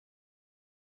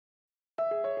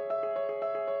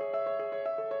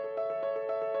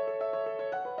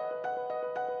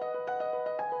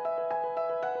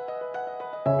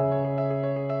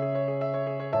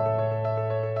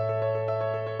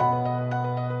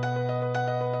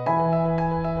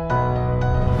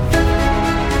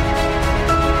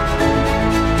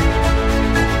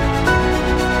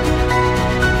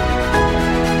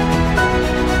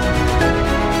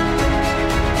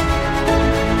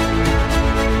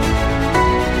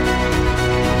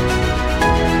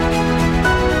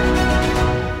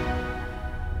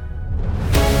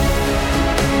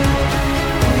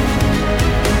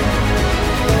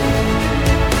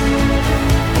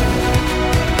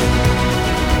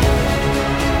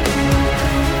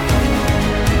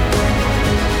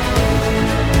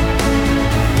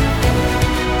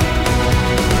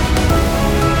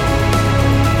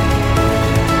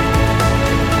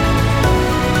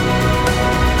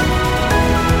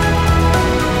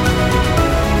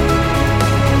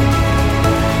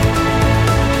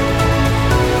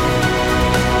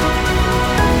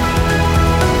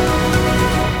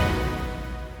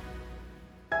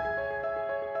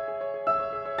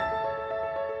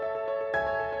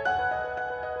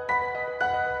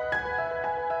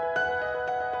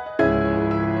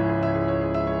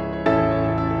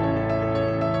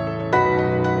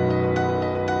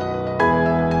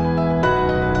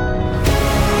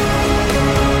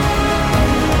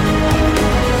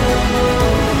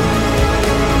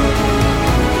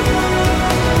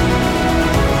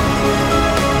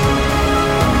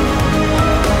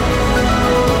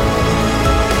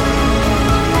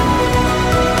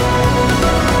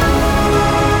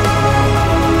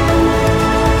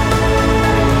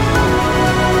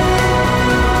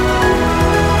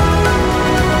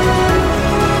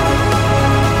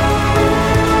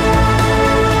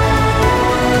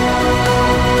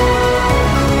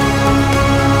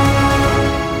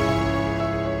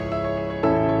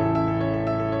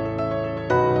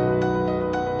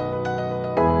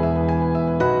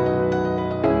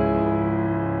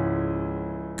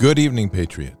Good evening,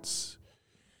 Patriots.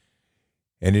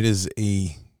 And it is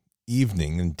a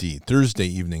evening indeed, Thursday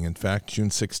evening, in fact, June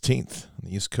 16th. On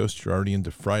the East Coast, you're already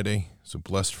into Friday, so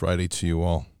blessed Friday to you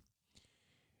all.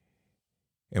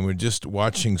 And we're just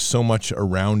watching so much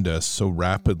around us so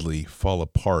rapidly fall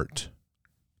apart.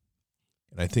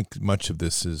 And I think much of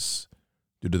this is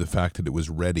due to the fact that it was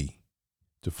ready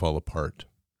to fall apart.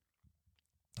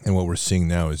 And what we're seeing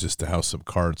now is just a house of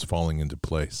cards falling into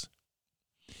place.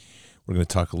 We're going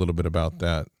to talk a little bit about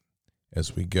that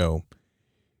as we go.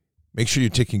 Make sure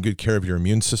you're taking good care of your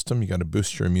immune system. You got to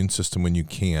boost your immune system when you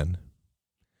can.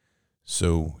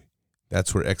 So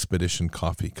that's where Expedition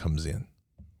Coffee comes in.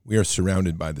 We are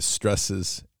surrounded by the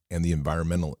stresses and the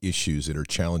environmental issues that are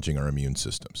challenging our immune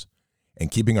systems.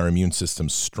 And keeping our immune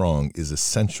systems strong is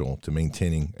essential to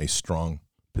maintaining a strong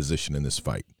position in this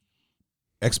fight.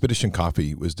 Expedition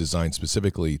Coffee was designed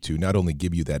specifically to not only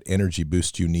give you that energy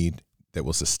boost you need that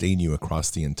will sustain you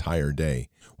across the entire day,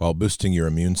 while boosting your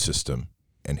immune system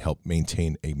and help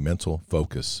maintain a mental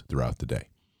focus throughout the day.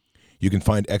 You can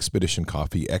find Expedition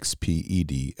Coffee,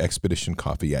 XPED, Expedition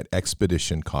Coffee at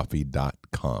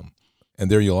expeditioncoffee.com. And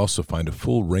there you'll also find a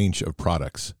full range of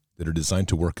products that are designed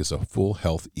to work as a full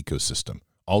health ecosystem,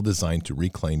 all designed to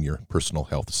reclaim your personal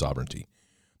health sovereignty.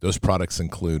 Those products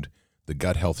include the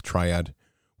Gut Health Triad,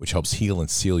 which helps heal and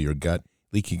seal your gut.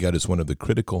 Leaky gut is one of the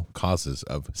critical causes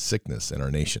of sickness in our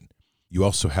nation. You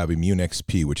also have Immune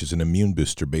XP, which is an immune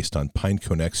booster based on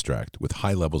pinecone extract with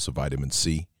high levels of vitamin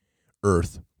C.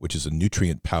 Earth, which is a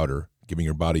nutrient powder, giving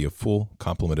your body a full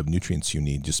complement of nutrients you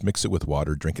need. Just mix it with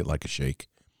water, drink it like a shake.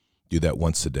 Do that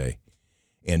once a day.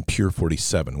 And Pure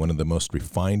 47, one of the most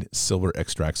refined silver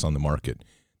extracts on the market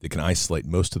that can isolate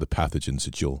most of the pathogens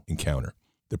that you'll encounter.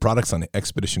 The products on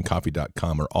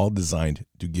expeditioncoffee.com are all designed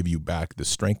to give you back the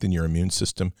strength in your immune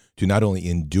system to not only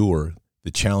endure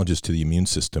the challenges to the immune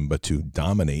system, but to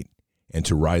dominate and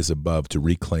to rise above to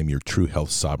reclaim your true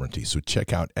health sovereignty. So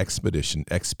check out Expedition,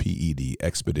 XPED,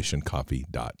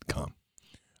 expeditioncoffee.com.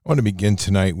 I want to begin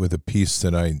tonight with a piece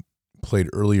that I played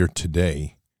earlier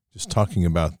today, just talking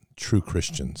about true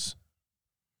Christians.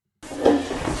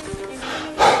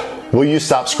 Will you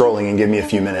stop scrolling and give me a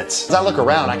few minutes? As I look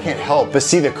around, I can't help but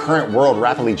see the current world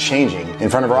rapidly changing in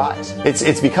front of our eyes.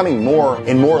 It's becoming more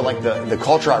and more like the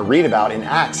culture I read about in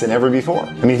Acts than ever before.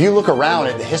 I mean, if you look around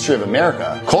at the history of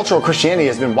America, cultural Christianity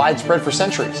has been widespread for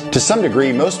centuries. To some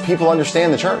degree, most people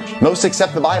understand the church. Most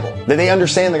accept the Bible. That they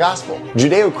understand the gospel.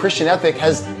 Judeo-Christian ethic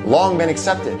has long been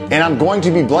accepted. And I'm going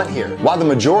to be blunt here. While the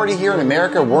majority here in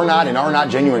America were not and are not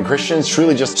genuine Christians,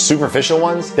 truly just superficial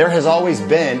ones, there has always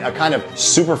been a kind of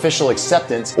superficial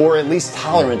acceptance or at least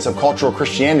tolerance of cultural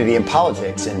Christianity in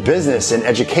politics and business and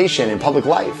education and public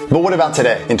life. But what about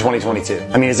today in 2022?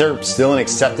 I mean, is there still an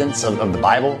acceptance of the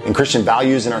Bible and Christian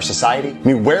values in our society? I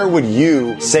mean, where would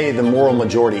you say the moral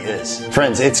majority is?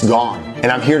 Friends, it's gone.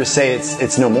 And I'm here to say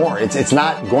it's no more. It's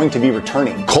not going to be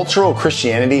returning. Cultural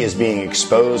Christianity is being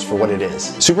exposed for what it is.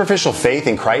 Superficial faith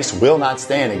in Christ will not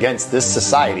stand against this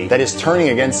society that is turning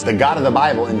against the God of the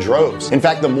Bible in droves. In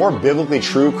fact, the more biblically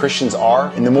true Christians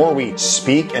are, and the more we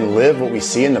speak and live what we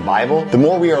see in the Bible, the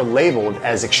more we are labeled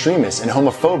as extremists and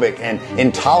homophobic and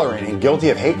intolerant and guilty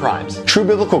of hate crimes. True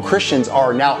biblical Christians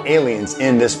are now aliens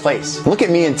in this place. Look at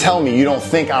me and tell me you don't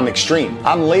think I'm extreme.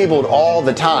 I'm labeled all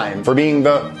the time for being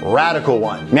the radical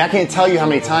one. I mean, I can't tell you how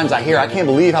many times I hear, I can't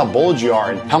believe how bold you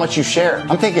are and how much you share.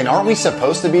 I'm thinking, aren't we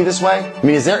supposed to be this way? I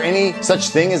mean, is there any such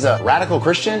thing as a radical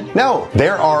Christian? No.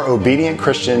 There are obedient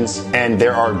Christians and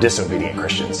there are disobedient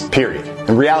Christians. Period.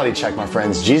 In reality check, my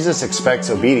friends, Jesus expects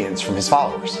obedience from his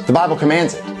followers. The Bible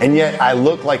commands it. And yet I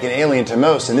look like an alien to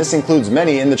most, and this includes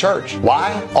many in the church.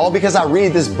 Why? All because I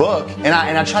read this book and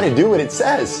I try to do what it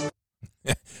says.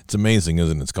 It's amazing,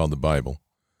 isn't it? It's called the Bible.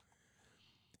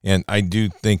 And I do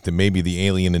think that maybe the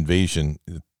alien invasion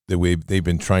that they've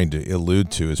been trying to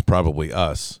allude to is probably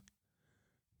us,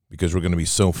 because we're going to be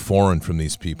so foreign from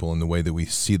these people in the way that we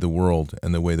see the world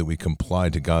and the way that we comply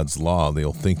to God's law.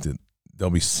 They'll think that they'll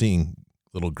be seeing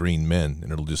little green men,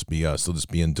 and it'll just be us. They'll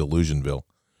just be in Delusionville.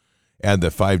 Add the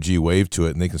 5G wave to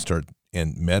it, and they can start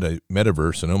in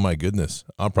metaverse, and oh my goodness,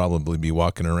 I'll probably be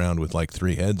walking around with like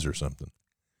 3 heads or something.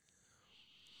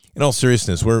 In all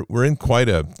seriousness, we're in quite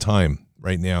a time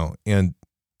right now, and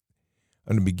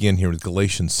I'm going to begin here with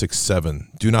Galatians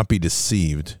 6:7. Do not be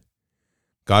deceived.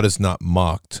 God is not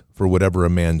mocked, for whatever a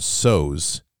man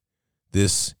sows,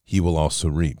 this he will also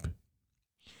reap.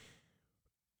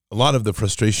 A lot of the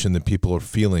frustration that people are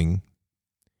feeling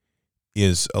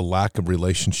is a lack of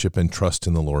relationship and trust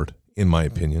in the Lord, in my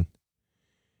opinion.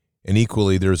 And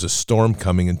equally, there's a storm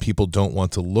coming, and people don't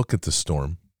want to look at the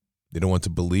storm. They don't want to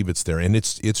believe it's there, and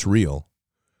it's real.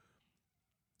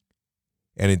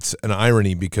 And it's an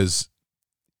irony because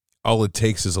all it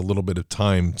takes is a little bit of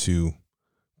time to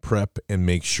prep and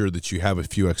make sure that you have a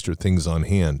few extra things on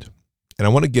hand. And I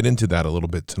want to get into that a little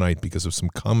bit tonight because of some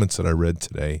comments that I read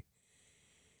today.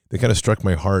 They kind of struck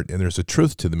my heart, and there's a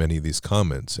truth to many of these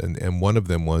comments. And one of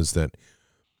them was that,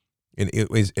 and it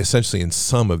was essentially in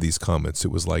some of these comments,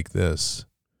 it was like this.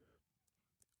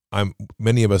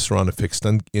 Many of us are on a fixed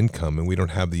income, and we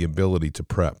don't have the ability to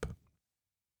prep.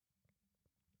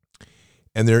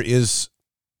 And there is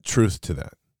truth to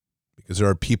that, because there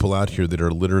are people out here that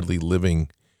are literally living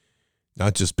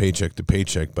not just paycheck to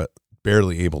paycheck, but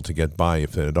barely able to get by,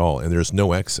 if at all, and there's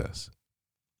no excess.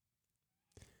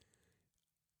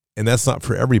 And that's not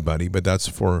for everybody, but that's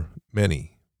for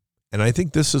many. And I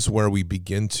think this is where we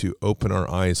begin to open our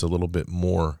eyes a little bit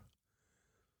more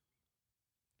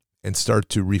and start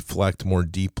to reflect more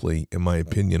deeply, in my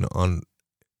opinion, on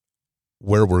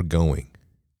where we're going.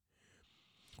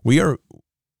 We are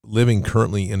living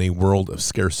currently in a world of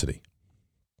scarcity.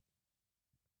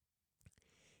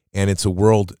 And it's a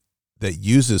world that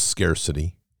uses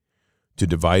scarcity to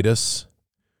divide us,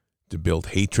 to build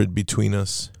hatred between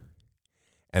us,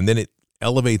 and then it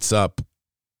elevates up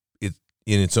it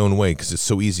in its own way, because it's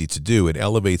so easy to do. It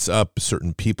elevates up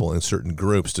certain people and certain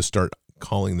groups to start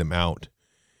calling them out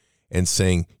and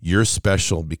saying, you're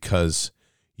special because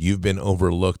you've been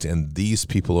overlooked and these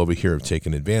people over here have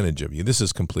taken advantage of you. This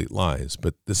is complete lies,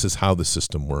 but this is how the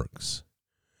system works.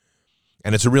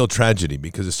 And it's a real tragedy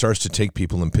because it starts to take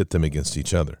people and pit them against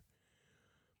each other.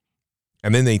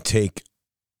 And then they take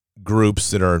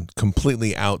groups that are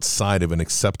completely outside of an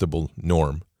acceptable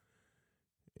norm.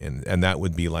 And that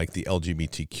would be like the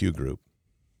LGBTQ group,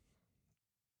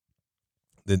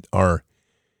 that are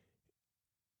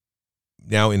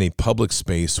now in a public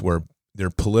space where their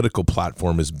political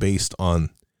platform is based on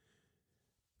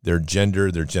their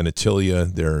gender, their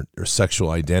genitalia, their sexual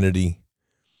identity.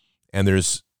 And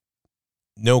there's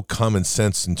no common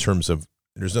sense in terms of,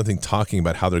 there's nothing talking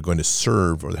about how they're going to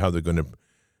serve or how they're going to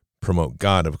promote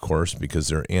God, of course, because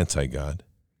they're anti-God.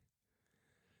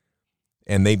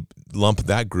 And they lump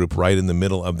that group right in the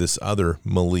middle of this other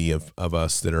melee of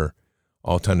us that are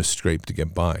all trying to scrape to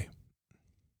get by.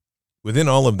 Within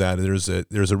all of that,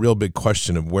 there's a real big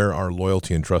question of where our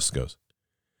loyalty and trust goes.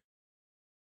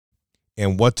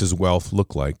 And what does wealth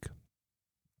look like?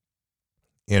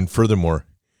 And furthermore,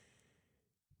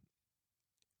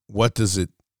 what does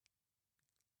it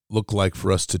look like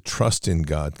for us to trust in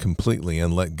God completely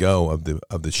and let go of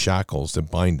the shackles that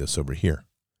bind us over here?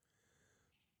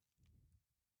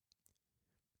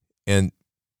 And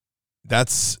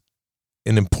that's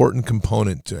an important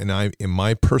component to, and in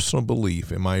my personal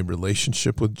belief, in my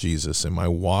relationship with Jesus, in my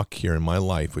walk here in my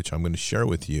life, which I'm going to share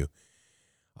with you,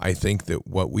 I think that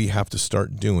what we have to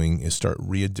start doing is start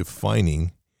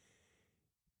redefining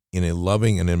in a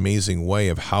loving and amazing way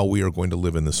of how we are going to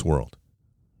live in this world.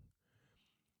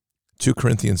 2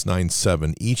 Corinthians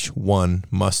 9:7, each one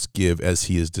must give as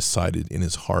he has decided in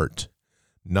his heart,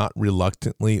 not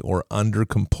reluctantly or under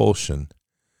compulsion,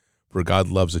 for God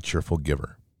loves a cheerful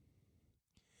giver.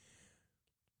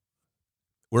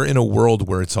 We're in a world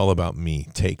where it's all about me,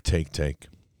 take.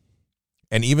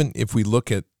 And even if we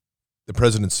look at the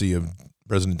presidency of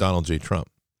President Donald J. Trump,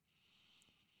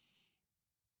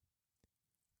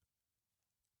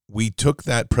 we took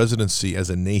that presidency as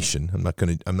a nation.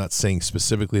 I'm not saying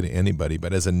specifically to anybody,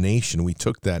 but as a nation, we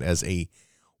took that as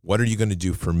what are you going to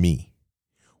do for me?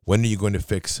 When are you going to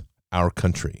fix our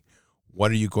country?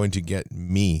 What are you going to get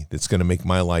me that's going to make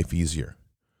my life easier?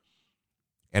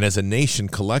 And as a nation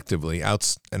collectively,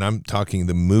 and I'm talking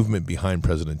the movement behind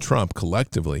President Trump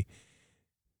collectively,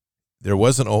 there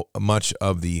wasn't much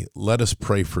of the let us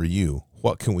pray for you.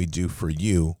 What can we do for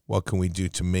you? What can we do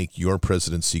to make your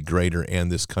presidency greater and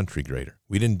this country greater?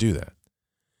 We didn't do that.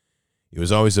 It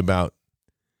was always about,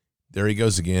 there he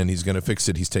goes again. He's going to fix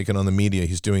it. He's taking on the media.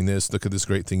 He's doing this. Look at this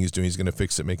great thing he's doing. He's going to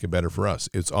fix it, make it better for us.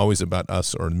 It's always about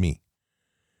us or me.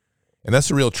 And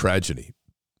that's a real tragedy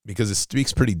because it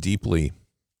speaks pretty deeply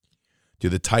to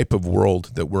the type of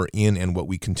world that we're in and what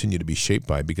we continue to be shaped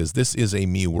by, because this is a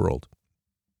me world.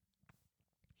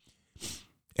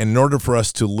 And in order for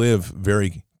us to live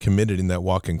very committed in that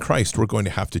walk in Christ, we're going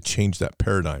to have to change that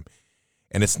paradigm.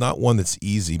 And it's not one that's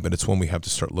easy, but it's one we have to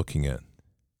start looking at.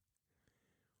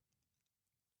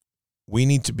 We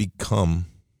need to become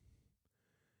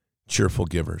cheerful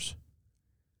givers.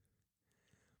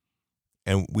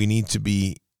 And we need to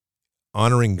be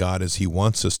honoring God as he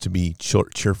wants us to be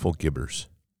cheerful givers.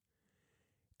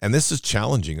 And this is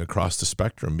challenging across the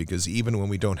spectrum because even when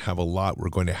we don't have a lot, we're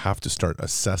going to have to start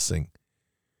assessing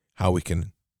how we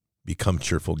can become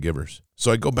cheerful givers.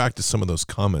 So I go back to some of those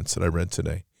comments that I read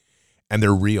today, and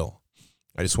they're real.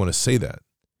 I just want to say that.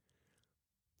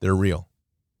 They're real.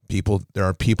 There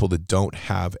are people that don't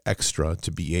have extra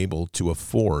to be able to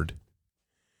afford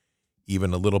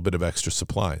even a little bit of extra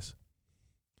supplies.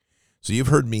 So you've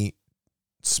heard me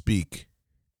speak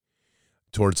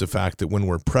towards the fact that when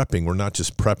we're prepping, we're not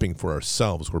just prepping for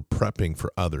ourselves, we're prepping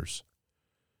for others.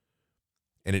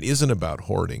 And it isn't about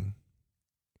hoarding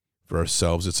for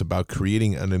ourselves. It's about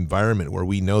creating an environment where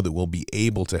we know that we'll be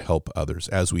able to help others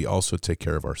as we also take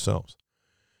care of ourselves.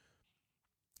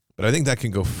 But I think that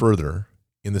can go further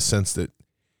in the sense that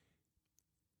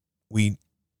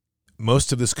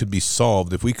most of this could be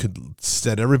solved if we could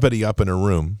set everybody up in a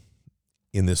room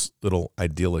in this little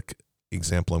idyllic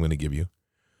example I'm going to give you.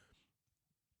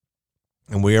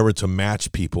 And we were to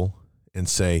match people and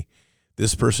say,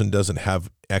 this person doesn't have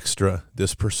extra,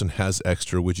 this person has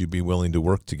extra, would you be willing to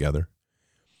work together?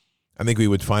 I think we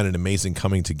would find an amazing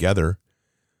coming together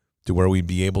to where we'd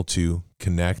be able to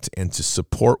connect and to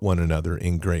support one another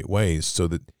in great ways so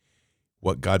that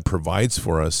what God provides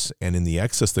for us and in the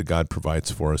excess that God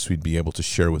provides for us, we'd be able to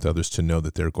share with others to know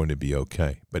that they're going to be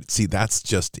okay. But see, that's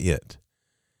just it.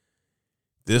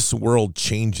 This world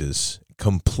changes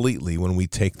completely when we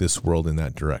take this world in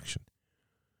that direction.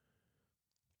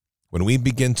 When we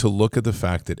begin to look at the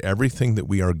fact that everything that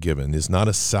we are given is not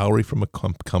a salary from a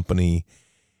company,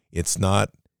 it's not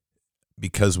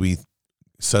because we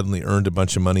suddenly earned a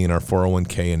bunch of money in our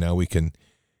 401k and now we can,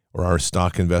 or our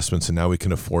stock investments, and now we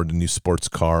can afford a new sports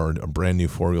car or a brand new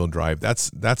 4-wheel drive.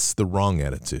 That's the wrong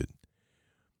attitude.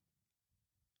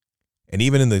 And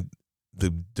even in the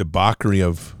debauchery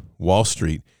of Wall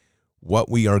Street, what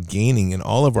we are gaining in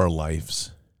all of our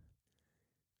lives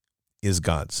is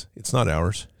God's. It's not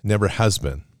ours. Never has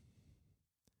been.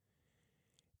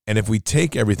 And if we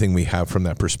take everything we have from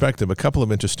that perspective, a couple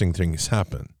of interesting things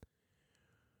happen.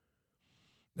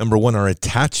 Number one, our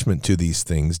attachment to these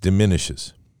things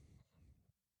diminishes.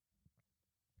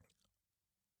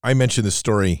 I mentioned this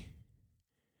story.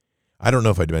 I don't know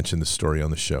if I'd mentioned this story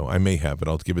on the show. I may have, but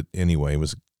I'll give it anyway. It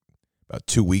was about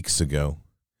 2 weeks ago.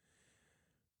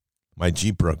 My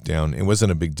Jeep broke down. It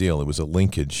wasn't a big deal. It was a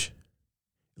linkage.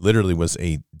 Literally was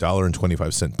a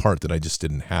 $1.25 part that I just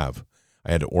didn't have.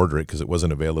 I had to order it because it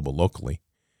wasn't available locally.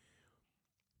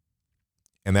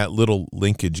 And that little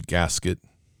linkage gasket,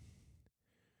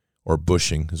 or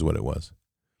bushing is what it was.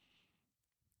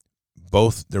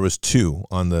 There was two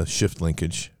on the shift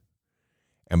linkage,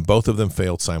 and both of them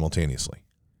failed simultaneously.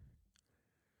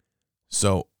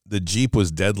 So the Jeep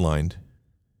was deadlined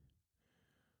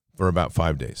for about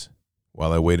 5 days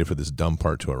while I waited for this dumb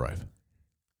part to arrive.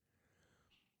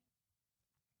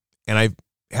 And I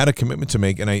had a commitment to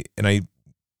make, and I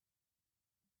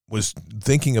was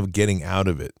thinking of getting out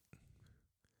of it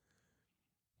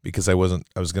because I was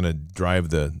going to drive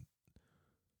the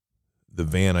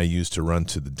van I used to run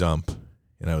to the dump,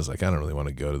 and I was like, I don't really want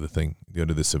to go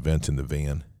to this event in the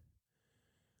van.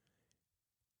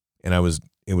 And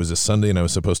it was a Sunday, and I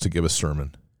was supposed to give a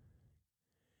sermon.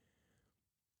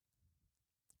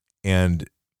 And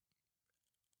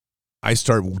I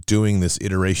start doing this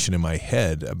iteration in my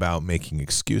head about making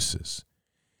excuses.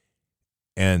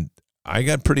 And I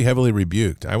got pretty heavily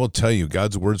rebuked. I will tell you,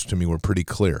 God's words to me were pretty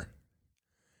clear.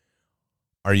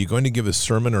 Are you going to give a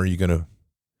sermon, or are you going to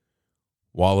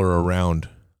waller around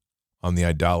on the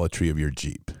idolatry of your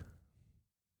Jeep?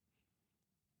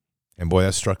 And boy,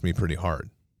 that struck me pretty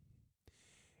hard.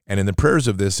 And in the prayers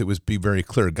of this, it was be very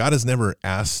clear. God has never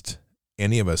asked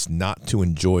any of us not to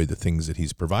enjoy the things that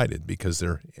he's provided, because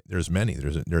there's many.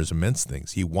 There's immense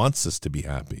things. He wants us to be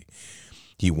happy.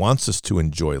 He wants us to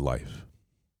enjoy life.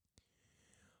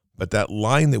 But that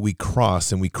line that we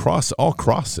cross, and we all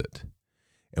cross it,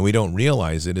 and we don't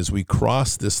realize it as we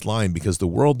cross this line, because the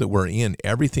world that we're in,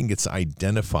 everything gets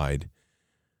identified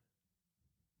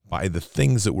by the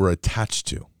things that we're attached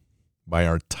to, by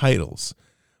our titles,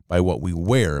 by what we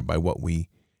wear, by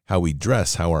how we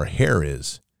dress, how our hair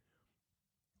is.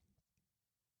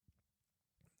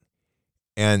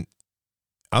 And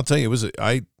I'll tell you,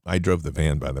 I drove the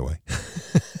van, by the way.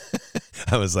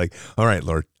 I was like, all right,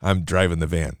 Lord, I'm driving the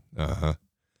van.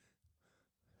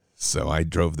 So I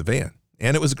drove the van,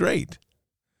 and it was great.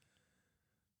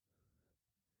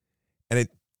 And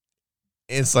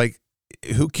it's like,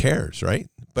 who cares, right?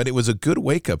 But it was a good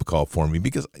wake-up call for me,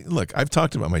 because, look, I've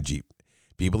talked about my Jeep.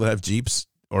 People that have Jeeps,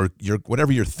 or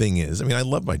whatever your thing is. I mean, I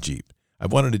love my Jeep.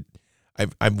 I've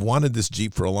wanted this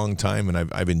Jeep for a long time,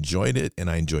 and I've enjoyed it, and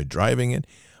I enjoyed driving it.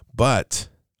 But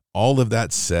all of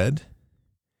that said,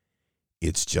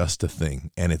 it's just a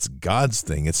thing, and it's God's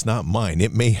thing. It's not mine.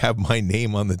 It may have my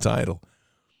name on the title,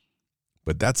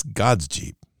 but that's God's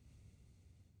Jeep.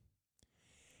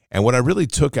 And what I really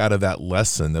took out of that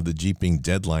lesson of the Jeep being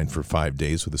deadline for 5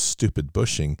 days with a stupid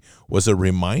bushing was a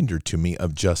reminder to me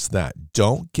of just that.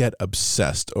 Don't get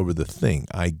obsessed over the thing.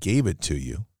 I gave it to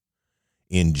you.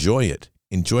 Enjoy it.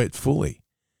 Enjoy it fully.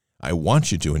 I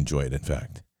want you to enjoy it, in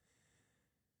fact.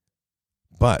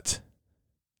 But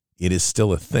it is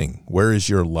still a thing. Where is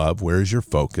your love? Where is your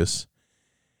focus?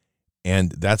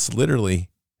 And that's literally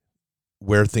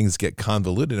where things get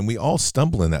convoluted, and we all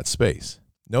stumble in that space.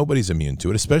 Nobody's immune to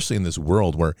it, especially in this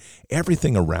world where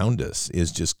everything around us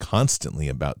is just constantly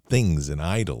about things and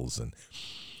idols and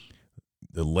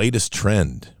the latest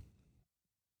trend.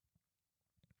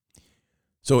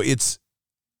 So it's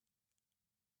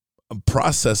a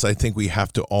process I think we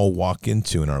have to all walk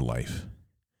into in our life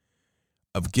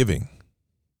of giving.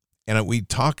 And we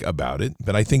talk about it,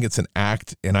 but I think it's an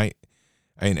act, and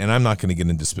I'm not going to get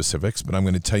into specifics, but I'm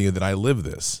going to tell you that I live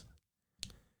this.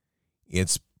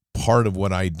 It's part of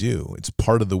what I do. It's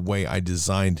part of the way I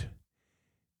designed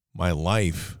my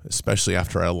life, especially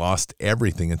after I lost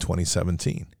everything in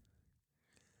 2017.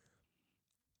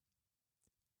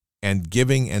 And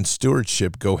giving and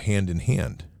stewardship go hand in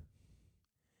hand.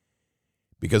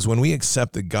 Because when we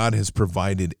accept that God has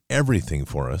provided everything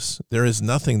for us, there is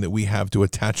nothing that we have to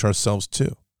attach ourselves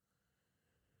to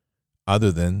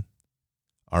other than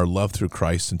our love through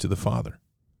Christ and to the Father.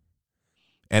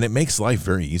 And it makes life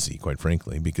very easy, quite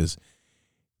frankly, because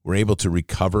we're able to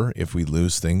recover if we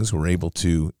lose things. We're able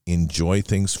to enjoy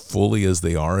things fully as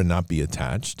they are and not be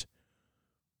attached.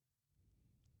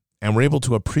 And we're able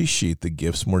to appreciate the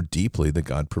gifts more deeply that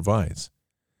God provides.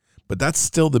 But that's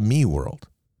still the me world.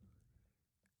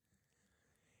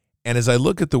 And as I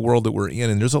look at the world that we're in,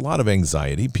 and there's a lot of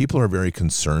anxiety, people are very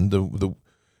concerned.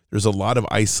 There's a lot of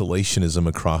isolationism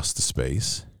across the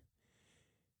space.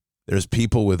 There's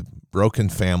people with broken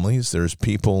families. There's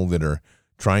people that are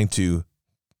trying to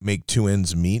make two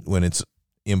ends meet when it's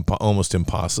almost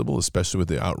impossible, especially with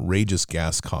the outrageous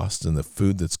gas costs and the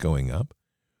food that's going up.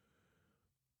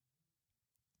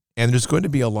 And there's going to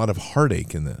be a lot of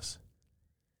heartache in this.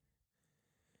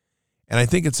 And I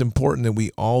think it's important that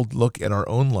we all look at our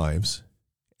own lives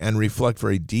and reflect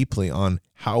very deeply on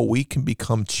how we can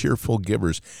become cheerful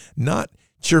givers. Not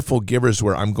cheerful givers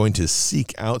where I'm going to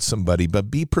seek out somebody,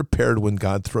 but be prepared when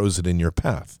God throws it in your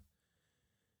path.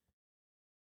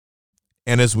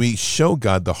 And as we show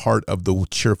God the heart of the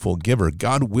cheerful giver,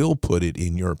 God will put it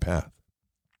in your path.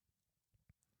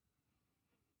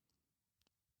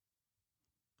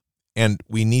 And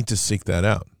we need to seek that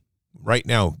out. Right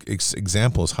now,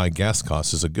 examples, high gas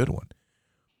costs is a good one.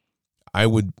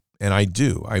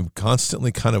 I'm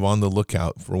constantly kind of on the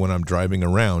lookout for when I'm driving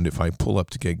around, if I pull up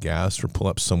to get gas or pull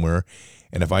up somewhere,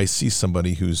 and if I see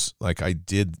somebody who's like I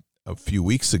did a few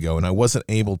weeks ago, and I wasn't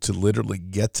able to literally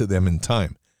get to them in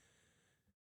time,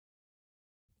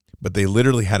 but they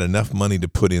literally had enough money to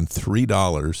put in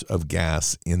 $3 of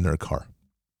gas in their car.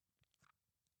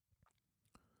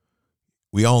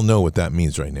 We all know what that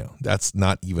means right now. That's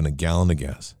not even a gallon of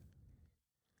gas.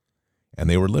 And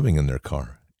they were living in their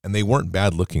car. And they weren't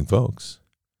bad-looking folks.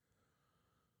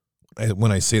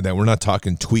 When I say that, we're not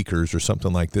talking tweakers or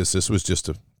something like this. This was just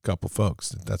a couple folks.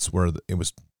 That's where it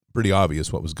was pretty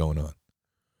obvious what was going on.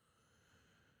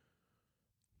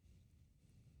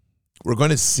 We're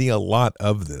going to see a lot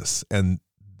of this. And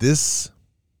this,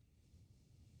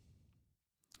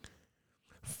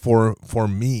 for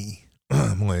me,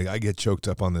 I get choked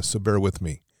up on this, so bear with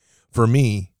me. For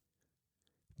me,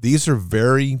 these are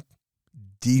very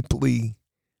deeply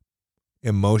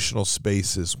emotional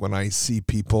spaces when I see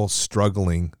people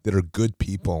struggling that are good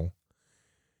people,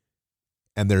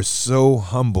 and they're so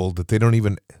humbled that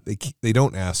they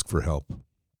don't ask for help.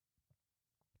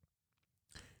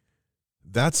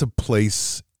 That's a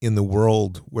place in the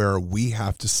world where we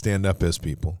have to stand up as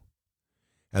people,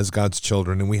 as God's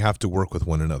children, and we have to work with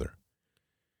one another.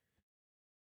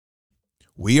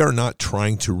 We are not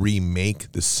trying to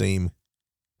remake the same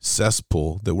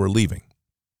cesspool that we're leaving.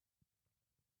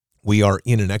 We are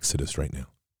in an exodus right now.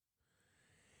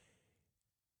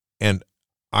 And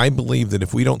I believe that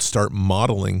if we don't start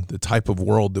modeling the type of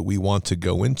world that we want to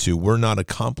go into, we're not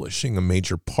accomplishing a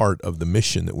major part of the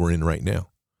mission that we're in right now.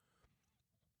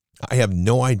 I have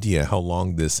no idea how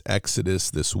long this exodus,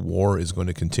 this war is going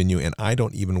to continue, and I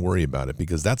don't even worry about it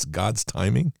because that's God's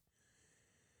timing.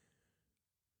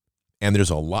 And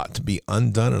there's a lot to be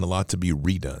undone and a lot to be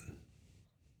redone.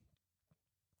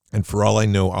 And for all I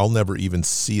know, I'll never even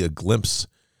see a glimpse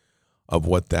of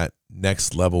what that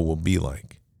next level will be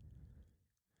like.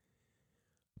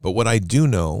 But what I do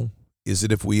know is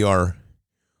that if we are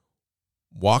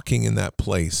walking in that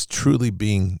place, truly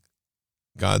being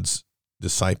God's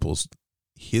disciples,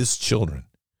 his children,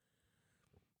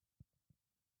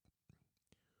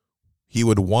 he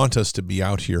would want us to be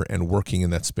out here and working in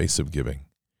that space of giving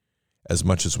as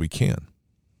much as we can.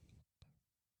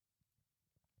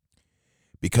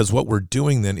 Because what we're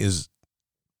doing then is,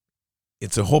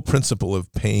 it's a whole principle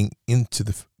of paying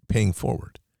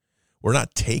forward. We're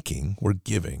not taking, we're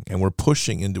giving, and we're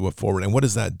pushing into a forward. And what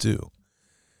does that do?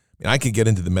 I could get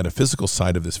into the metaphysical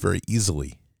side of this very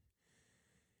easily,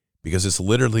 because it's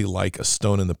literally like a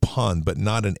stone in the pond, but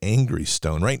not an angry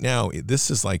stone. Right now, this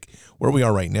is like, where we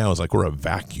are right now is like we're a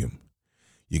vacuum.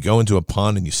 You go into a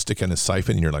pond and you stick in a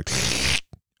siphon and you're like,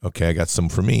 okay, I got some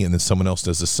for me. And then someone else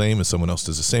does the same and someone else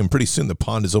does the same. Pretty soon the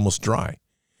pond is almost dry.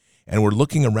 And we're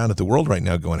looking around at the world right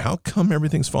now going, how come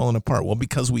everything's falling apart? Well,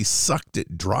 because we sucked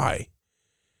it dry.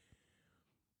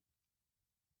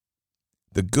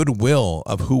 The goodwill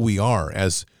of who we are,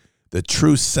 as the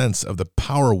true sense of the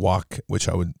power walk, which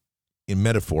I would, in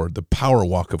metaphor, the power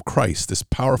walk of Christ, this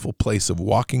powerful place of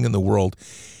walking in the world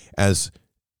as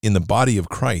in the body of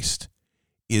Christ,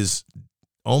 is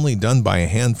only done by a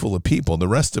handful of people. The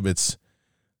rest of it's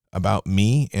about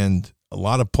me and a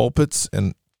lot of pulpits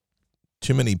and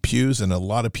too many pews and a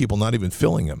lot of people not even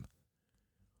filling them.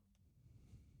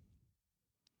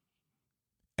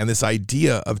 And this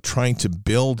idea of trying to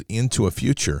build into a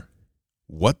future,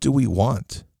 what do we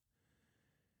want?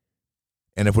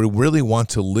 And if we really want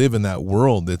to live in that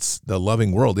world that's the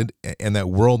loving world, and that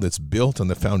world that's built on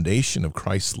the foundation of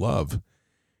Christ's love,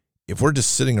 if we're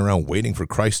just sitting around waiting for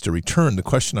Christ to return, the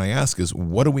question I ask is,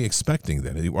 what are we expecting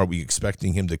then? Are we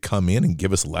expecting him to come in and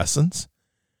give us lessons?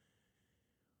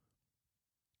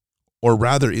 Or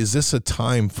rather, is this a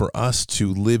time for us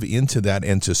to live into that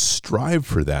and to strive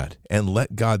for that and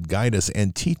let God guide us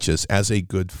and teach us as a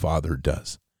good father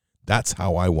does? That's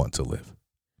how I want to live.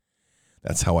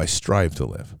 That's how I strive to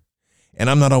live. And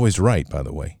I'm not always right, by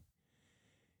the way.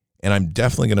 And I'm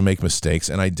definitely going to make mistakes,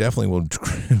 and I definitely will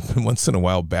once in a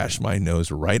while bash my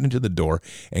nose right into the door,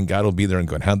 and God will be there and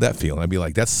going, how'd that feel? And I'd be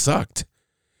like, that sucked.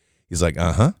 He's like,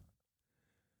 uh-huh.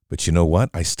 But you know what?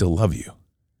 I still love you.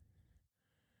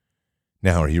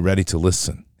 Now, are you ready to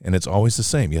listen? And it's always the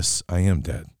same. Yes, I am,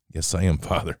 Dad. Yes, I am,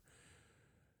 Father.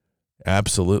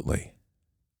 Absolutely.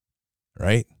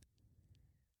 Right?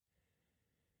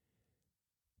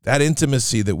 That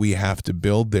intimacy that we have to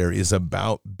build there is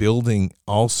about building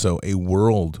also a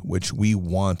world which we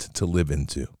want to live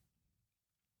into.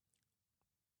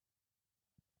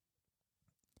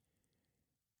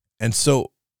 And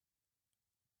so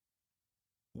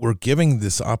we're giving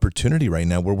this opportunity right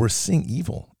now where we're seeing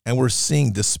evil and we're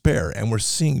seeing despair and we're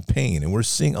seeing pain and we're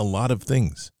seeing a lot of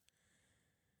things.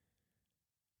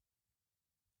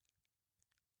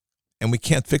 And we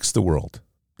can't fix the world.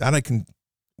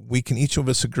 We can each of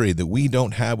us agree that we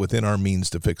don't have within our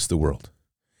means to fix the world.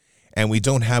 And we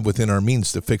don't have within our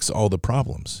means to fix all the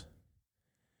problems.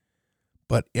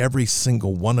 But every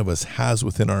single one of us has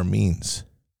within our means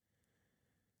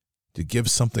to give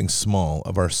something small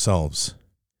of ourselves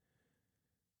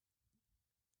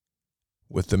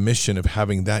with the mission of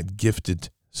having that gifted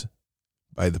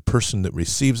by the person that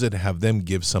receives it, have them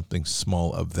give something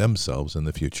small of themselves in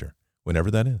the future,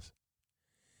 whenever that is.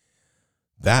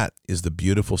 That is the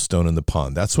beautiful stone in the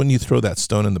pond. That's when you throw that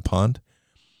stone in the pond,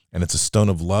 and it's a stone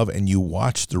of love, and you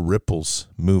watch the ripples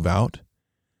move out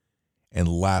and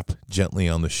lap gently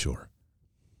on the shore.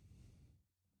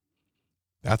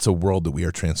 That's a world that we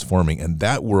are transforming, and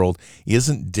that world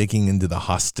isn't digging into the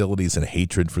hostilities and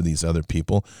hatred for these other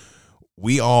people.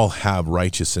 We all have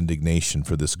righteous indignation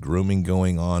for this grooming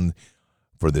going on,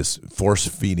 for this force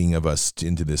feeding of us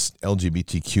into this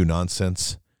LGBTQ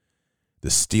nonsense,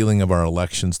 the stealing of our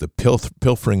elections, the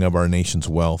pilfering of our nation's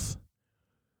wealth,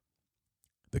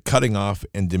 the cutting off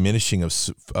and diminishing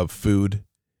of food,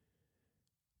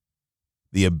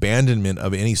 the abandonment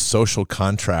of any social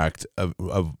contract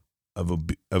of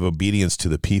obedience to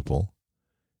the people.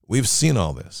 We've seen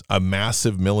all this. A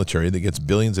massive military that gets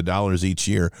billions of dollars each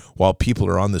year while people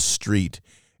are on the street,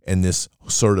 and this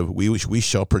sort of we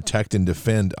shall protect and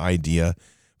defend idea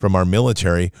from our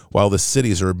military while the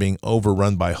cities are being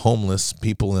overrun by homeless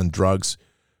people and drugs,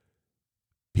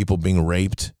 people being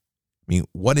raped. I mean,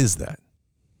 what is that?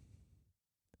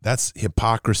 That's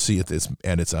hypocrisy at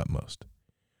its utmost.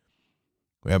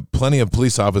 We have plenty of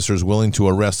police officers willing to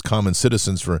arrest common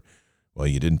citizens for, well,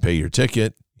 you didn't pay your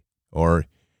ticket or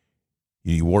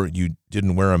you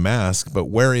didn't wear a mask, but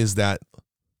where is that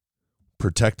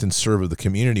protect and serve of the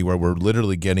community where we're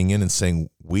literally getting in and saying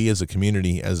we as a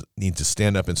community need to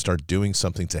stand up and start doing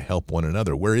something to help one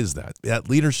another? Where is that? That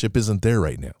leadership isn't there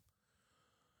right now.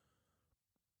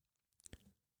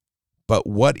 But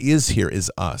what is here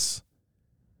is us.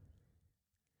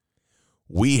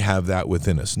 We have that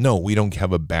within us. No, we don't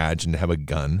have a badge and have a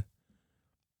gun.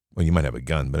 Well, you might have a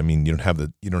gun, but I mean, you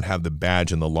don't have the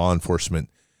badge and the law enforcement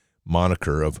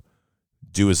moniker of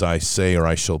do as I say or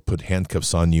I shall put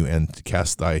handcuffs on you and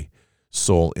cast thy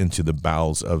soul into the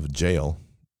bowels of jail.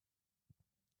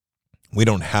 We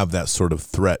don't have that sort of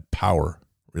threat power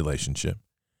relationship.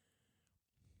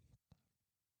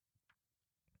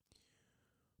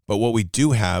 But what we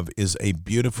do have is a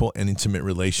beautiful and intimate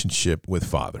relationship with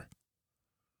Father.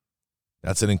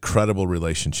 That's an incredible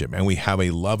relationship. And we have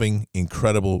a loving,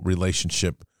 incredible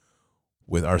relationship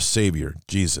with our Savior,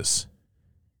 Jesus.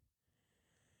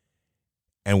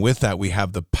 And with that, we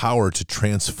have the power to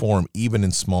transform even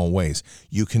in small ways.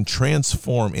 You can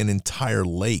transform an entire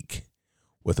lake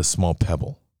with a small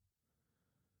pebble.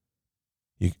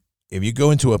 If you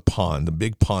go into a pond, a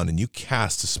big pond, and you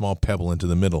cast a small pebble into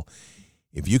the middle,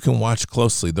 if you can watch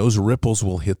closely, those ripples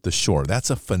will hit the shore. That's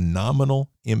a phenomenal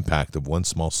impact of one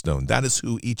small stone. That is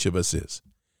who each of us is.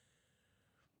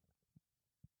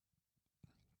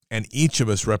 And each of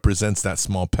us represents that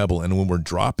small pebble. And when we're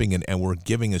dropping it and we're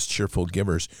giving as cheerful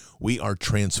givers, we are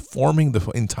transforming the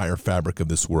entire fabric of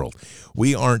this world.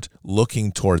 We aren't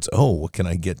looking towards, oh, what can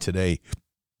I get today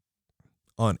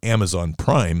on Amazon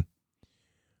Prime?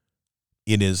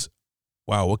 It is,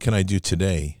 wow, what can I do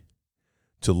today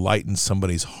to lighten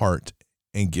somebody's heart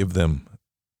and give them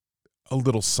a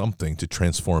little something to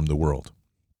transform the world?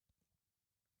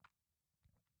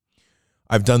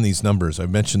 I've done these numbers.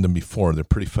 I've mentioned them before. They're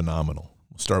pretty phenomenal.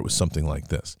 We'll start with something like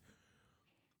this.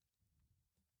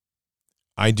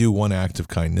 I do one act of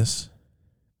kindness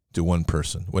to one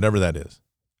person, whatever that is.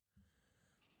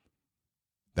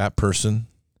 That person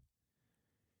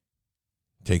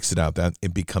takes it out. That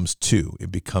it becomes 2.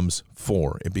 It becomes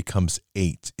 4. It becomes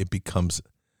 8. It becomes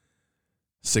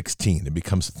 16. It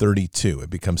becomes 32.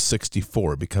 It becomes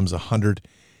 64. It becomes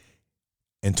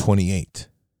 128.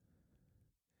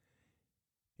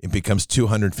 It becomes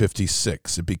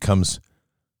 256. It becomes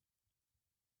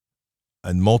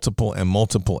a multiple and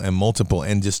multiple and multiple.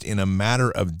 And just in a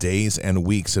matter of days and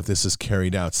weeks, if this is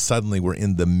carried out, suddenly we're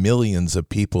in the millions of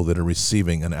people that are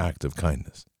receiving an act of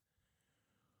kindness.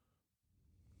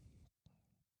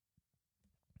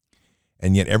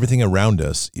 And yet everything around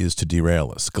us is to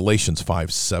derail us. Galatians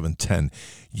 5:7-10.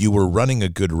 You were running a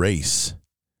good race.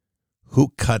 Who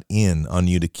cut in on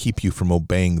you to keep you from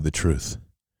obeying the truth?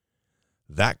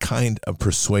 That kind of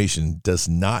persuasion does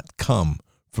not come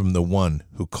from the one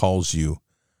who calls you.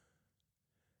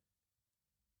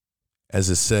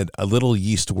 As is said, a little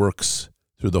yeast works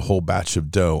through the whole batch of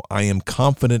dough. I am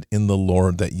confident in the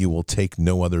Lord that you will take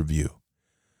no other view.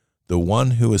 The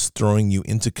one who is throwing you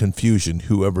into confusion,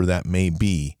 whoever that may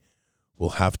be, will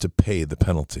have to pay the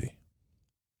penalty.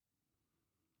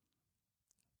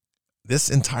 This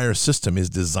entire system is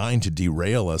designed to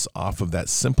derail us off of that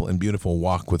simple and beautiful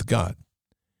walk with God.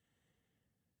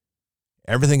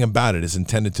 Everything about it is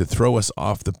intended to throw us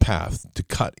off the path, to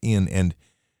cut in and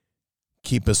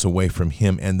keep us away from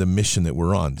Him and the mission that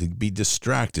we're on, to be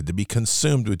distracted, to be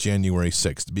consumed with January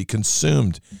 6th, to be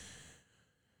consumed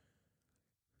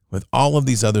with all of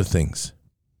these other things.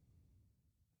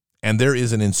 And there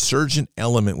is an insurgent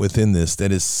element within this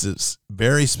that is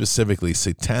very specifically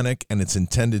satanic, and it's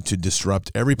intended to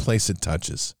disrupt every place it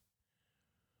touches.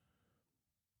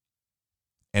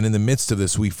 And in the midst of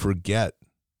this, we forget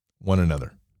one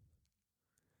another.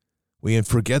 We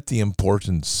forget the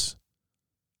importance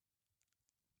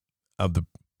of the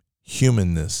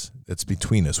humanness that's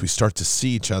between us. We start to see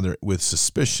each other with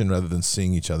suspicion rather than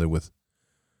seeing each other with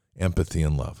empathy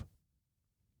and love.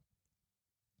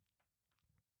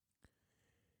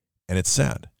 And it's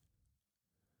sad.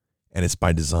 And it's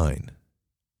by design.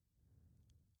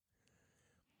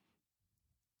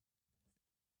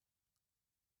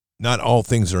 Not all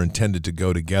things are intended to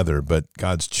go together, but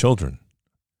God's children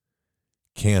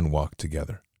can walk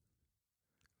together.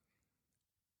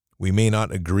 We may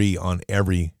not agree on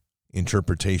every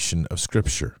interpretation of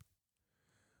Scripture.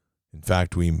 In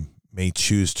fact, we may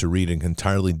choose to read an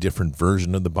entirely different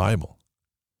version of the Bible.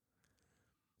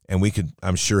 And we could,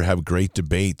 I'm sure, have great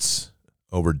debates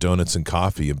over donuts and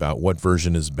coffee about what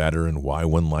version is better and why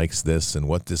one likes this and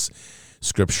what this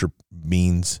Scripture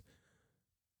means.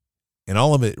 And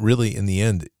all of it really, in the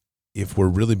end, if we're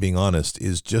really being honest,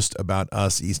 is just about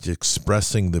us each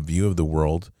expressing the view of the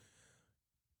world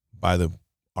by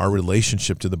our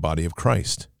relationship to the body of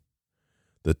Christ.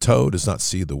 The toe does not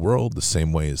see the world the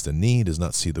same way as the knee, does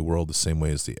not see the world the same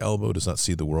way as the elbow, does not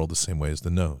see the world the same way as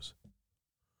the nose.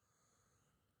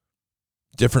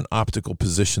 Different optical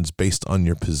positions based on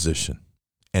your position.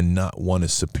 and not one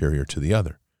is superior to the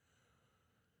other.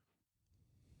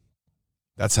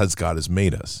 That's how God has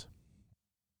made us.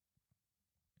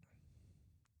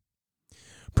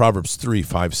 Proverbs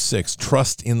 3:5-6,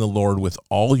 trust in the Lord with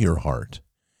all your heart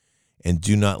and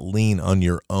do not lean on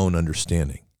your own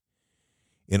understanding.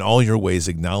 In all your ways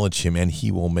acknowledge him and he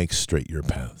will make straight your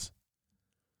paths.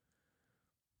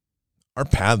 Our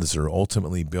paths are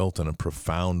ultimately built on a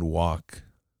profound walk.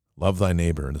 Love thy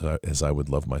neighbor as I would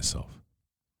love myself.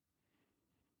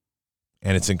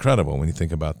 And it's incredible when you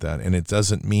think about that. And it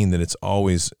doesn't mean that it's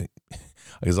always,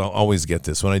 because I'll always get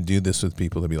this. When I do this with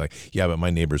people, they'll be like, yeah, but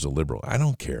my neighbor's a liberal. I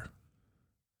don't care.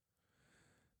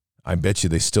 I bet you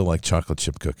they still like chocolate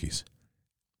chip cookies.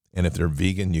 And if they're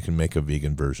vegan, you can make a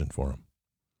vegan version for them.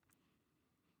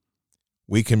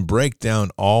 We can break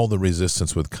down all the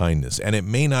resistance with kindness, and it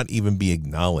may not even be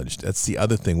acknowledged. That's the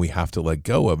other thing we have to let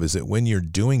go of, is that when you're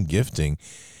doing gifting,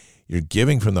 you're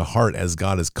giving from the heart as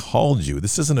God has called you.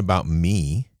 This isn't about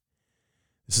me.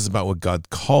 This is about what God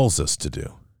calls us to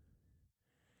do.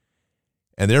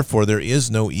 And therefore, there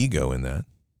is no ego in that.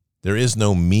 There is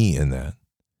no me in that.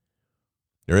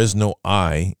 There is no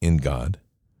I in God.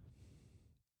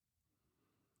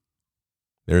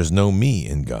 There is no me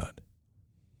in God.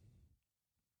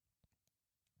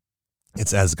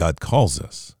 It's as God calls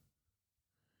us.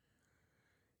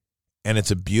 And it's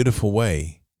a beautiful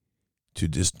way to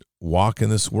just walk in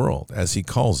this world as he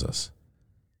calls us.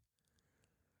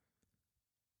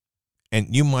 And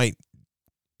you might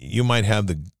have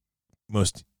the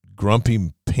most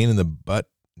grumpy, pain in the butt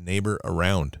neighbor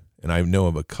around. And I know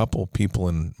of a couple people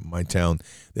in my town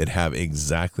that have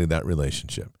exactly that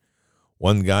relationship.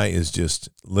 One guy is just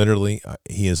literally,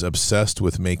 he is obsessed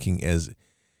with making as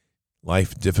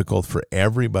life difficult for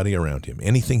everybody around him.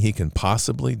 Anything he can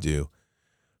possibly do,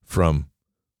 from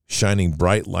shining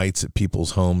bright lights at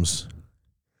people's homes,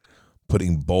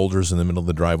 putting boulders in the middle of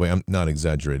the driveway. I'm not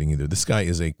exaggerating either. This guy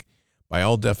is by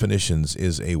all definitions,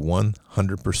 is a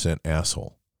 100%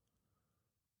 asshole.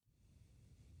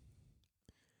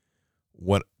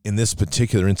 What in this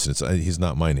particular instance, he's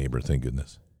not my neighbor, thank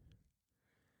goodness.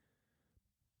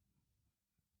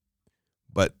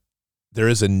 But there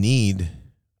is a need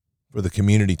for the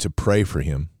community to pray for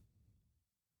him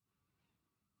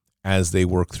as they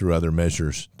work through other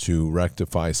measures to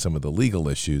rectify some of the legal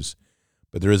issues.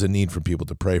 But there is a need for people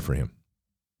to pray for him.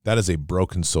 That is a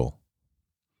broken soul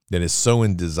that is so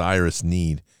in desirous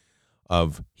need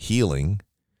of healing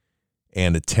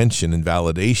and attention and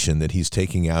validation that he's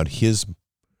taking out his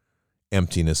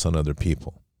emptiness on other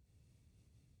people.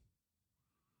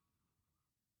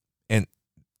 And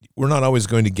we're not always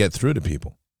going to get through to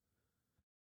people.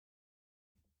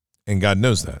 And God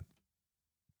knows that.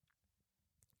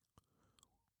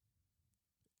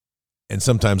 And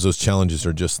sometimes those challenges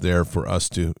are just there for us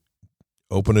to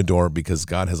open a door, because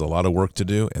God has a lot of work to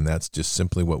do, and that's just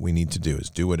simply what we need to do, is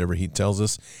do whatever he tells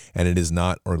us, and it is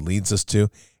not, or leads us to,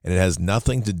 and it has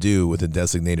nothing to do with a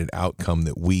designated outcome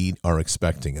that we are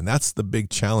expecting. And that's the big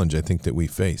challenge I think that we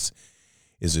face,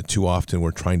 is that too often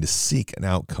we're trying to seek an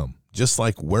outcome. Just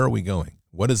like, where are we going?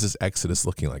 What is this Exodus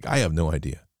looking like? I have no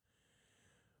idea.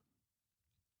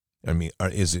 I mean,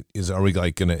 are we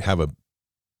like going to have a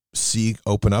sea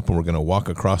open up and we're going to walk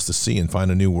across the sea and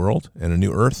find a new world and a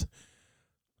new earth?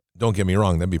 Don't get me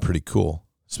wrong, that'd be pretty cool,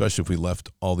 especially if we left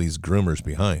all these groomers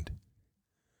behind.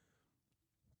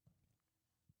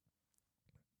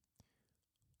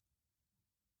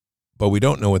 But we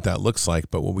don't know what that looks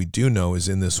like. But what we do know is,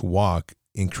 in this walk,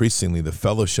 increasingly the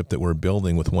fellowship that we're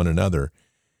building with one another,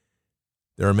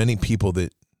 there are many people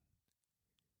that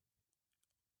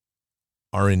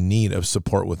are in need of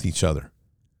support with each other.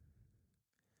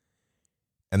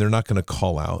 And they're not going to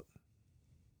call out.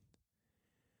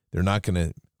 They're not going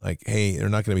to, they're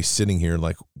not going to be sitting here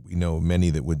like we know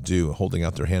many that would do, holding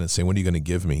out their hand and saying, what are you going to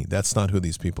give me? That's not who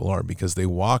these people are, because they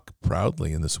walk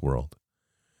proudly in this world.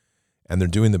 And they're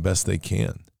doing the best they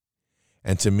can.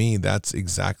 And to me, that's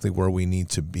exactly where we need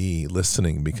to be,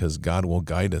 listening, because God will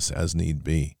guide us as need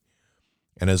be.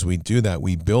 And as we do that,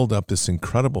 we build up this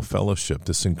incredible fellowship,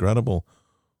 this incredible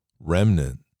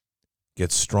remnant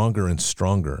gets stronger and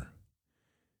stronger.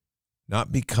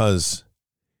 Not because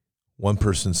one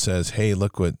person says, hey,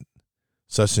 look what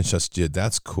such and such did,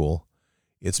 that's cool.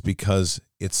 It's because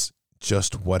it's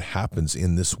just what happens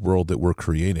in this world that we're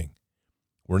creating.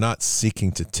 We're not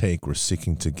seeking to take, we're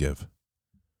seeking to give.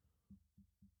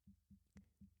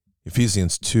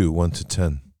 Ephesians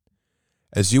 2:1-10.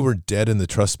 As you were dead in the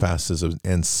trespasses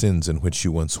and sins in which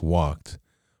you once walked,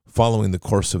 following the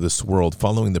course of this world,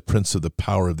 following the prince of the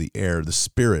power of the air, the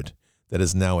spirit that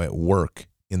is now at work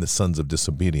in the sons of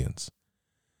disobedience,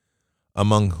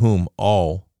 among whom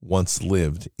all once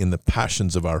lived in the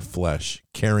passions of our flesh,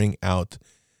 carrying out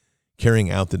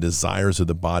the desires of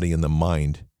the body and the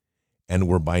mind, and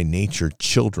were by nature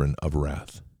children of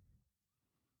wrath,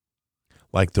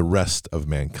 like the rest of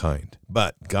mankind.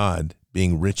 But God,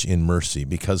 being rich in mercy,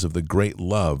 because of the great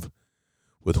love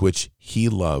with which he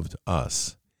loved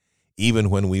us, even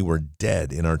when we were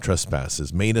dead in our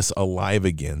trespasses, made us alive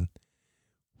again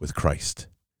with Christ.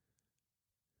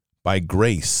 By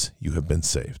grace you have been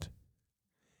saved,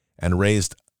 and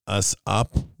raised us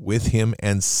up with him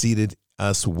and seated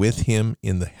us with him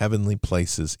in the heavenly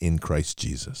places in Christ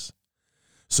Jesus,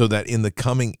 so that in the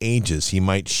coming ages he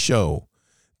might show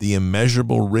the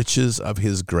immeasurable riches of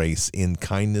his grace in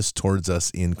kindness towards us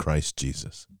in Christ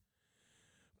Jesus.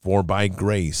 For by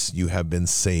grace you have been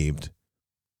saved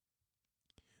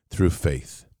through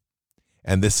faith.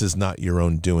 And this is not your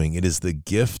own doing. It is the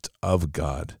gift of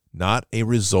God, not a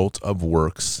result of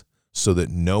works, so that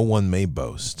no one may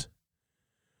boast.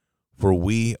 For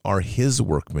we are his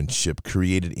workmanship,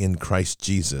 created in Christ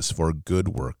Jesus for good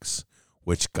works,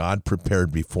 which God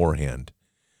prepared beforehand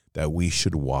that we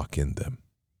should walk in them.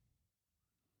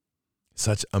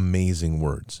 Such amazing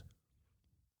words.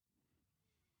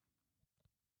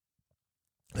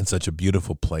 And such a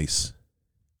beautiful place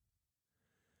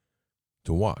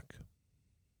to walk.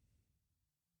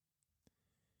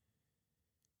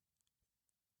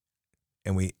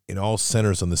 And it all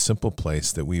centers on the simple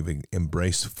place that we've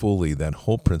embraced fully that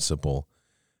whole principle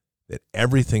that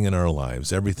everything in our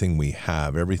lives, everything we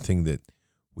have, everything that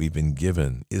we've been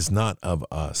given is not of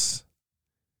us.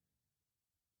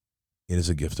 It is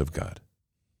a gift of God.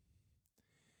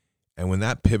 And when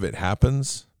that pivot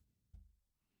happens,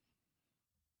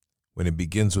 when it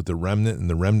begins with the remnant and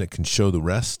the remnant can show the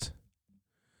rest,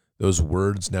 those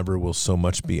words never will so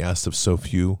much be asked of so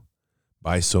few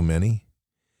by so many.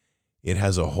 It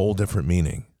has a whole different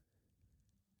meaning.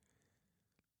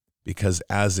 Because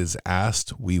as is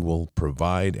asked, we will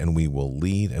provide and we will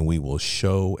lead and we will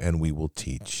show and we will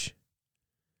teach.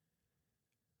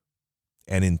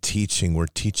 And in teaching, we're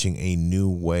teaching a new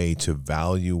way to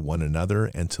value one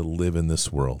another and to live in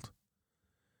this world.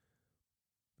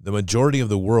 The majority of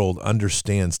the world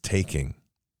understands taking.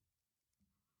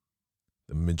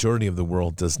 The majority of the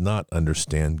world does not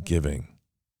understand giving.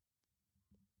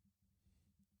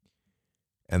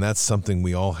 And that's something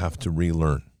we all have to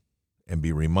relearn and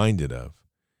be reminded of.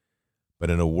 But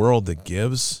in a world that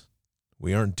gives,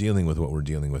 we aren't dealing with what we're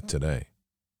dealing with today.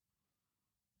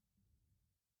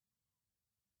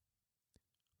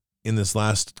 In this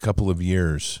last couple of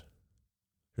years,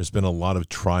 there's been a lot of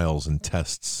trials and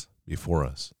tests before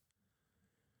us.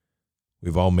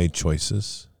 We've all made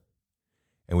choices,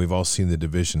 and we've all seen the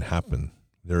division happen.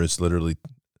 There is literally,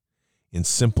 in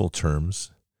simple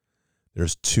terms,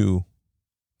 there's two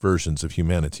versions of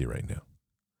humanity right now.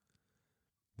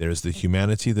 There's the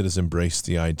humanity that has embraced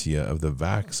the idea of the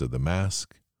vax, of the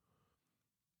mask,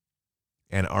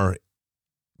 and are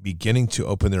beginning to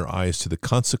open their eyes to the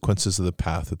consequences of the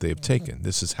path that they have taken.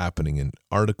 This is happening in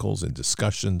articles and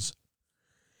discussions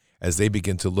as they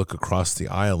begin to look across the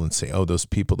aisle and say, oh, those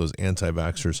people, those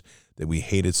anti-vaxxers that we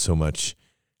hated so much,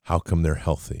 how come they're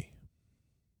healthy?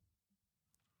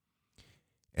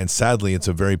 And sadly, it's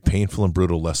a very painful and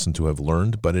brutal lesson to have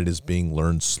learned, but it is being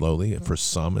learned slowly for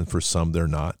some, and for some they're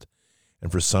not.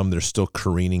 And for some, they're still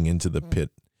careening into the pit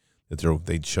that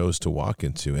they chose to walk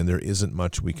into, and there isn't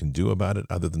much we can do about it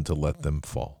other than to let them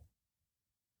fall.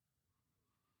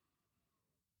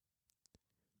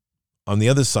 On the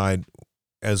other side,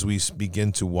 as we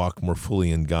begin to walk more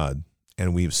fully in God,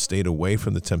 and we've stayed away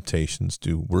from the temptations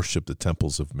to worship the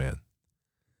temples of man,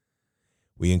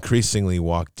 we increasingly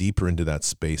walk deeper into that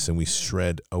space, and we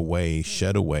shed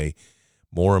away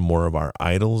more and more of our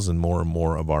idols and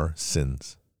more of our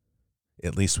sins.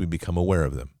 At least we become aware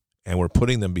of them, and we're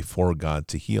putting them before God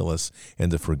to heal us and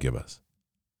to forgive us.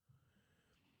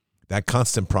 That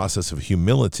constant process of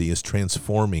humility is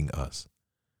transforming us.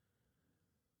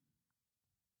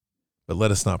 But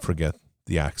let us not forget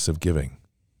the acts of giving.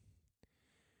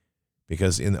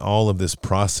 Because in all of this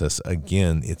process,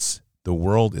 again, the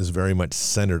world is very much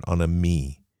centered on a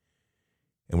me.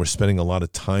 And we're spending a lot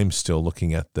of time still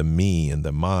looking at the me and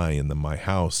the my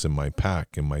house and my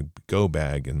pack and my go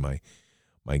bag and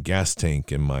my gas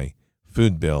tank and my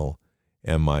food bill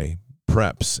and my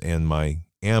preps and my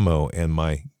ammo and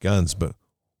my guns. But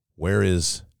where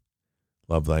is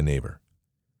love thy neighbor?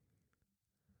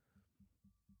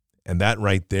 And that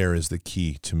right there is the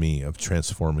key to me of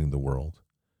transforming the world.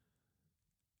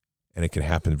 And it can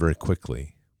happen very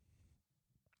quickly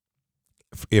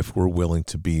if we're willing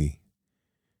to be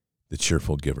the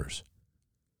cheerful givers.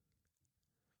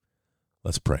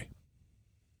 Let's pray.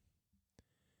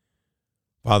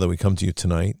 Father, we come to you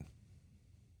tonight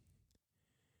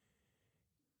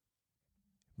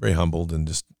very humbled and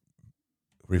just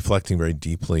reflecting very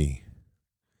deeply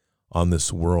on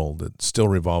this world that still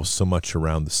revolves so much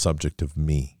around the subject of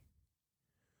me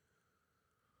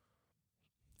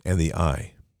and the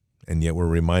I. And yet we're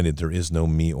reminded there is no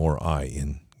me or I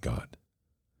in God,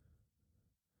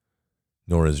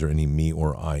 nor is there any me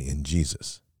or I in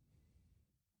Jesus.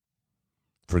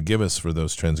 Forgive us for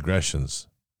those transgressions.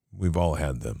 We've all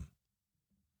had them.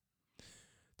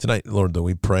 Tonight, Lord, though,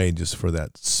 we pray just for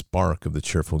that spark of the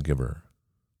cheerful giver,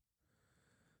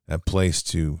 that place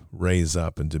to raise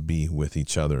up and to be with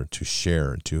each other, to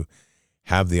share, to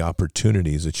have the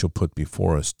opportunities that you'll put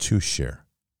before us to share.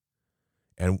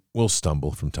 And we'll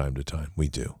stumble from time to time. We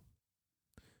do.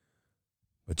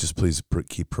 But just please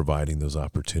keep providing those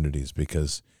opportunities,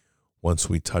 because once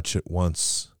we touch it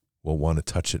once, we'll want to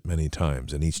touch it many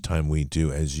times. And each time we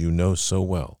do, as you know so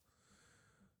well,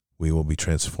 we will be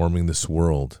transforming this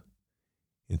world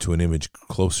into an image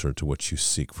closer to what you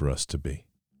seek for us to be.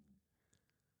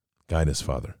 Guide us,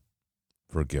 Father.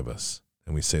 Forgive us.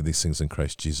 And we say these things in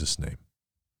Christ Jesus' name.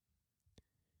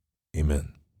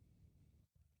 Amen.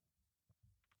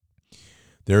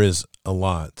 There is a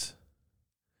lot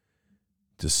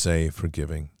to say for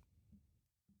giving.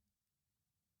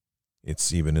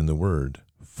 It's even in the word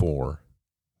for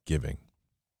giving.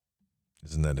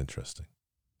 Isn't that interesting?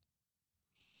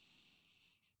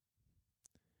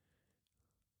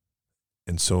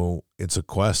 And so it's a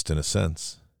quest in a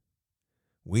sense.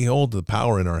 We hold the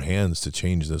power in our hands to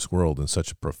change this world in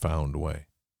such a profound way.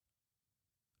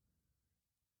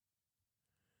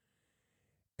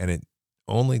 And it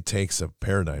only takes a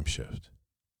paradigm shift.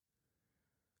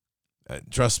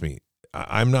 Trust me,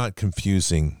 I'm not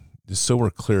confusing, just so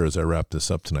we're clear as I wrap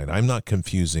this up tonight, I'm not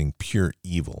confusing pure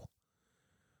evil.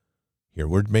 Here,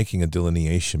 we're making a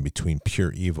delineation between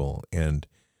pure evil and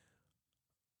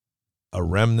a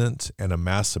remnant and a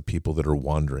mass of people that are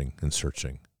wandering and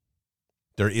searching.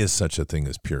 There is such a thing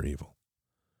as pure evil.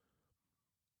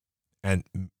 And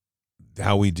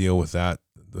how we deal with that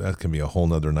can be a whole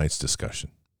nother night's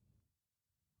discussion.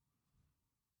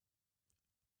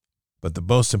 But the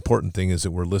most important thing is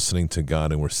that we're listening to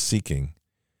God and we're seeking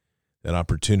that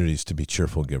opportunities to be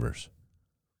cheerful givers.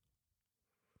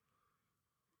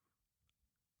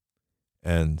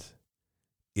 And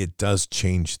it does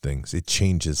change things. It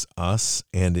changes us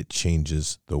and it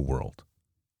changes the world.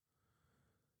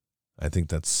 I think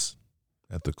that's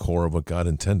at the core of what God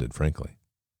intended, frankly.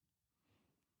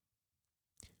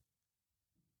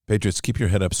 Patriots, keep your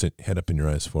head up and your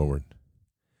eyes forward.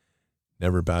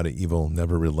 Never bow to evil,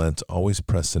 never relent, always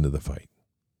press into the fight.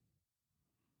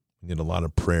 We need a lot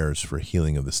of prayers for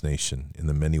healing of this nation in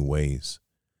the many ways,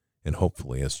 and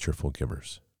hopefully as cheerful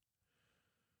givers.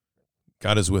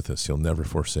 God is with us. He'll never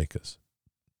forsake us.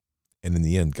 And in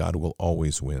the end, God will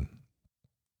always win.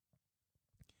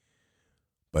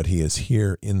 But he is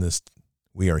here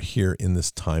we are here in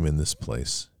this time, in this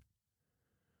place,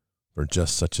 for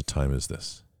just such a time as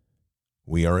this.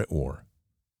 We are at war.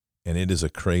 And it is a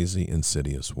crazy,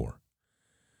 insidious war.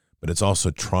 But it's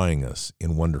also trying us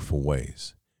in wonderful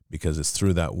ways, because it's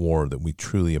through that war that we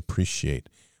truly appreciate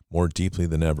more deeply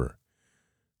than ever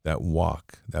that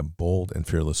walk, that bold and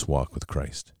fearless walk with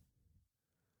Christ.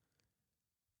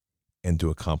 And to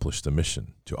accomplish the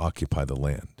mission, to occupy the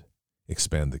land,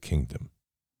 expand the kingdom.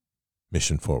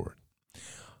 Mission forward.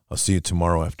 I'll see you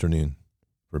tomorrow afternoon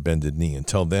for Bended Knee.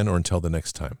 Until then, or until the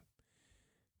next time,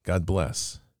 God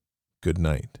bless. Good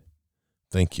night.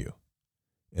 Thank you,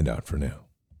 and out for now.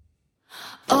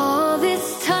 All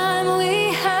this time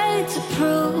we had to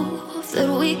prove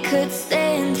that we could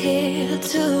stand here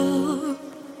too.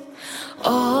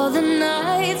 All the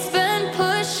nights spent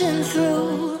pushing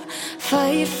through,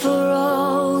 fight for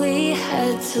all we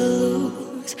had to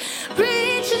lose.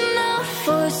 Reaching out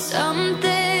for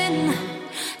something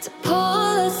to pull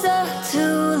us up to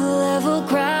level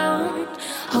ground.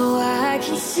 Oh, I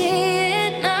can see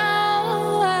it now.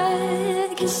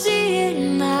 Can see it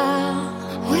now.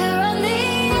 We're on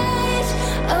the edge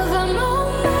of a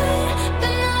moment,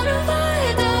 been out of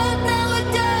our depth, now we're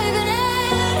diving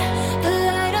in. The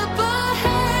light up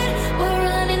ahead, we're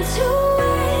running to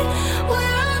it.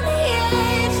 We're on the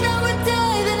edge, now we're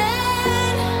diving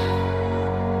in.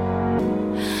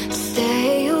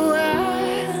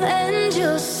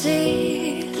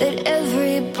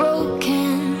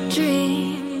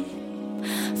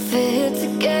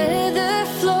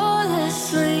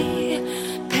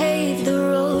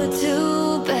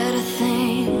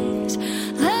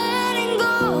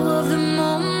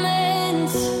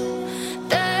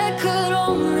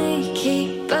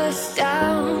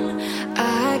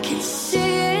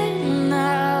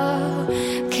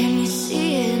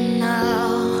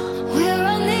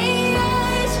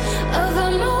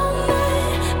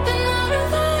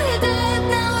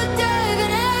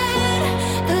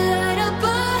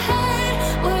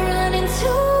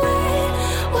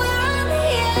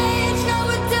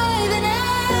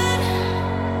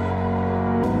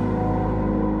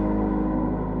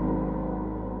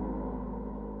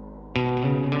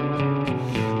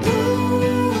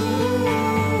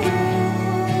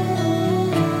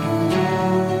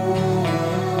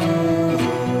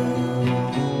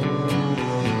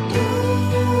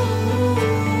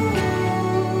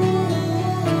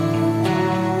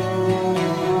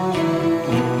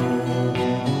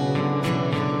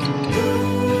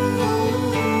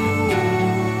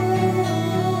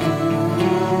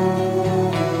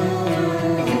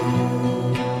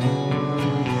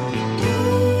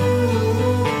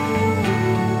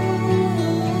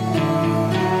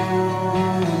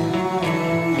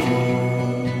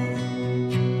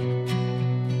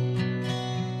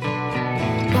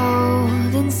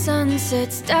 sun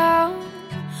sets down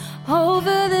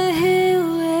over the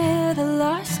hill where the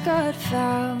lost got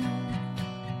found,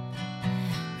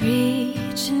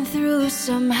 reaching through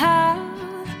somehow.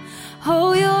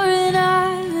 Oh, you're an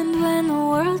island when the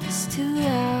world is too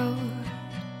loud.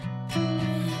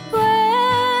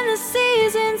 When the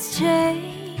seasons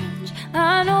change,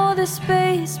 I know the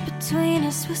space between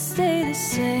us will stay the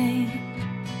same.